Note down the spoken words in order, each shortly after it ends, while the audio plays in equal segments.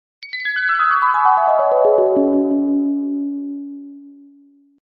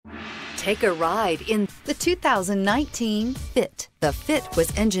Take a ride in the 2019 Fit. The Fit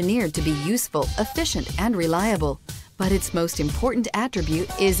was engineered to be useful, efficient, and reliable. But its most important attribute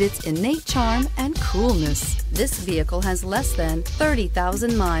is its innate charm and coolness. This vehicle has less than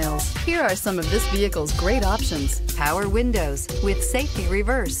 30,000 miles. Here are some of this vehicle's great options: power windows with safety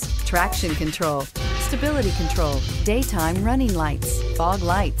reverse, traction control, stability control, daytime running lights, fog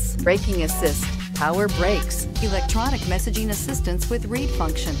lights, braking assist, power brakes, electronic messaging assistance with read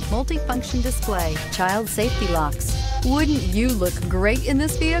function, multifunction display, child safety locks. Wouldn't you look great in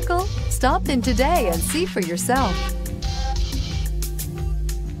this vehicle? Stop in today and see for yourself.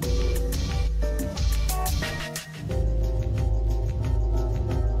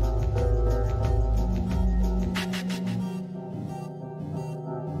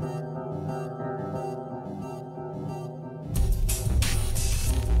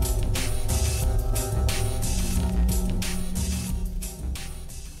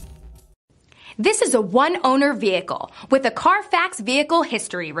 This is a one-owner vehicle with a Carfax Vehicle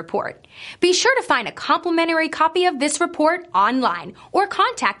History Report. Be sure to find a complimentary copy of this report online or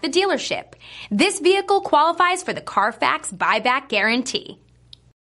contact the dealership. This vehicle qualifies for the Carfax Buyback Guarantee.